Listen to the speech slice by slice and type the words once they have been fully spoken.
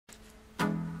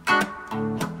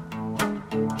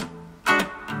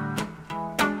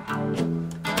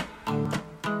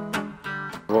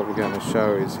to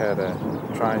show is how to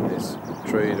train this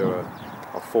tree to a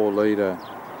 4-litre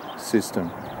system.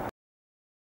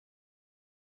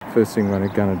 First thing we're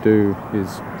going to do is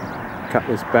cut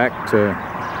this back to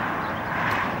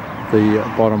the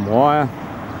bottom wire,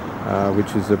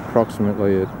 which is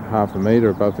approximately at half a metre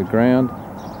above the ground,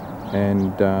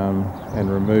 and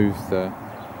remove the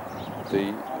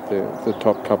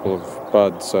top couple of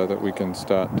buds so that we can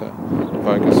start to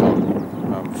focus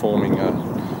on forming the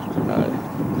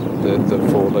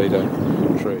 4-litre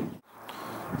tree.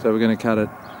 So we're going to cut it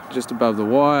just above the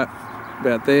wire,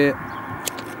 about there.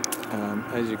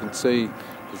 As you can see,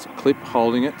 there's a clip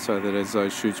holding it so that as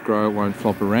those shoots grow it won't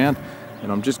flop around, and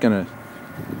I'm just going to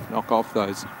knock off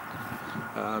those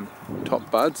top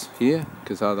buds here,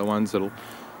 because they're the ones that'll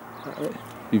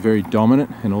be very dominant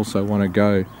and also want to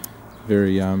go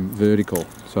very vertical.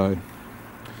 So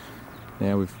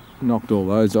now we've knocked all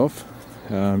those off,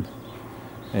 and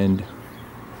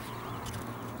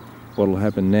what will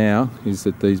happen now is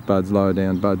that these buds, lower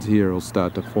down buds here, will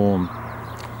start to form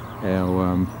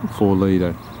our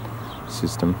 4-litre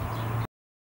system.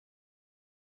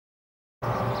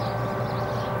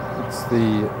 It's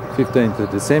the 15th of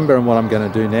December, and what I'm going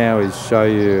to do now is show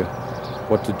you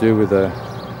what to do with a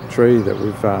tree that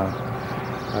we've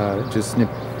just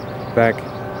snipped back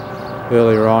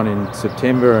earlier on in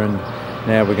September, and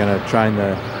now we're going to train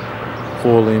the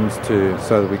 4 limbs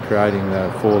so that we're creating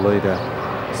the 4-litre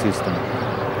system.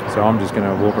 So I'm just going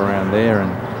to walk around there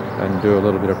and do a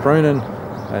little bit of pruning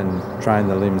and train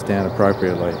the limbs down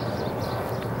appropriately.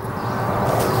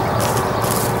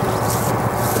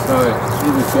 So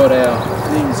here we've got our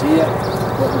limbs here.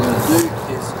 What we're going to do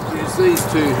is use these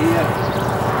two here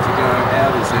to go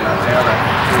out as our outer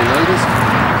 4 litres.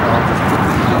 So I'll just put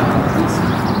them down like this.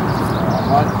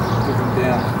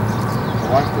 I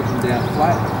won't put them down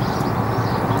flat.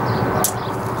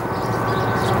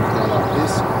 Just go like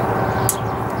this.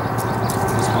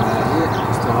 This one out here,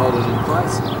 just to hold it in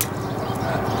place.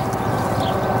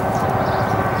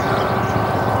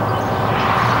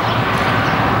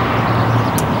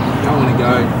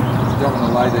 You don't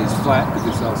want to lay these flat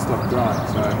because they'll stop growing,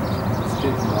 so just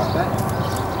keep them like that.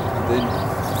 And then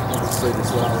obviously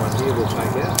this lower one here we'll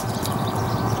take out.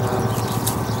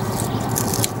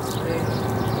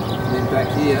 And then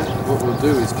back here, what we'll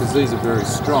do is, because these are very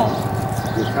strong,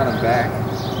 we'll cut them back.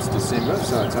 It's December,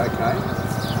 so it's okay.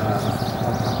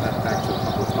 I'll cut that back to a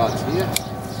couple of buds here,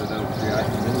 so that'll create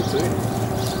the middle two.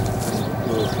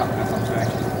 And we'll cut that one back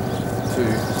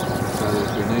too, so that if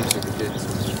we need to, we get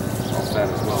some off that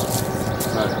as well.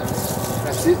 So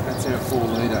that's it, that's our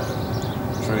 4-litre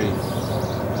tree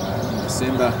in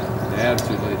December. The outer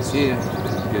 2 litres here, and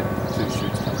then you get 2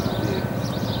 shoots coming up here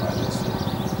like this.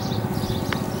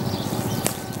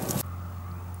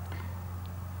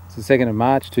 It's the 2nd of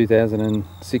March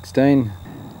 2016,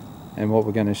 and what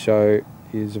we're going to show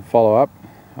is a follow-up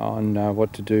on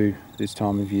what to do this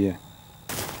time of year.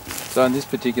 So in this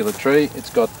particular tree, it's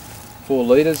got 4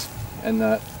 litres and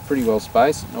pretty well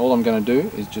spaced. And all I'm going to do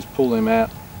is just pull them out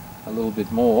a little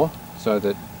bit more so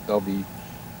that they'll be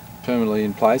permanently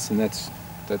in place, and that's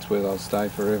where they'll stay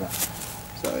forever.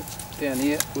 So down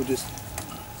here we'll just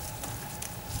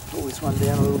pull this one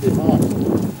down a little bit more like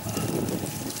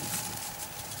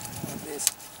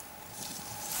this.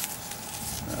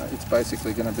 It's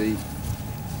basically going to be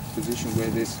positioned where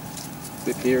this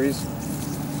bit here is.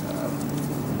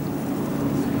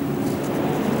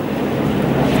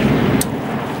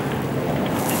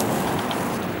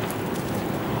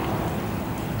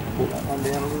 Pull that one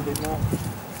down a little bit more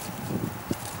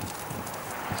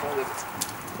so that it's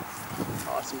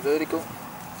nice and vertical.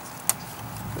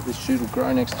 So this shoot will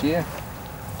grow next year.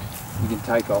 You can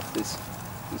take off this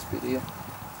bit here.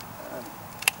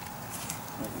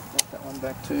 Maybe knock that one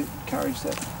back too. Encourage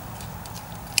that.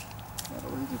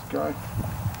 That'll let it grow.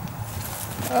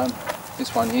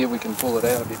 This one here we can pull it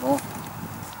out a bit more.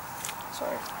 So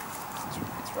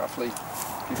it's roughly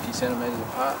 50 centimetres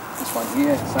apart. This one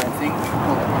here, same thing.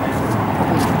 Pull that one out a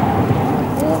little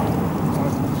bit more.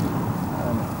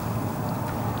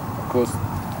 Of course,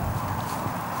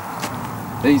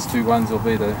 these 2 ones will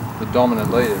be the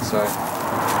dominant leaders, so to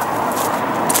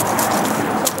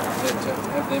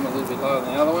have them a little bit lower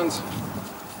than the other ones.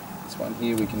 This one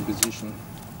here we can position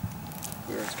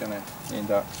where it's going to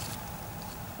end up.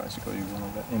 Basically we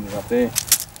want to end it up there.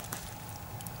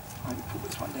 Maybe pull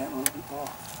this one down a little bit more.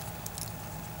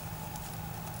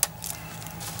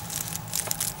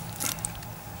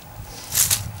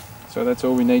 So that's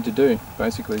all we need to do.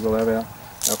 Basically we'll have our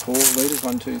 4 litres,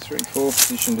 1, 2, 3, 4,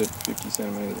 positioned at 50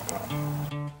 centimetres apart.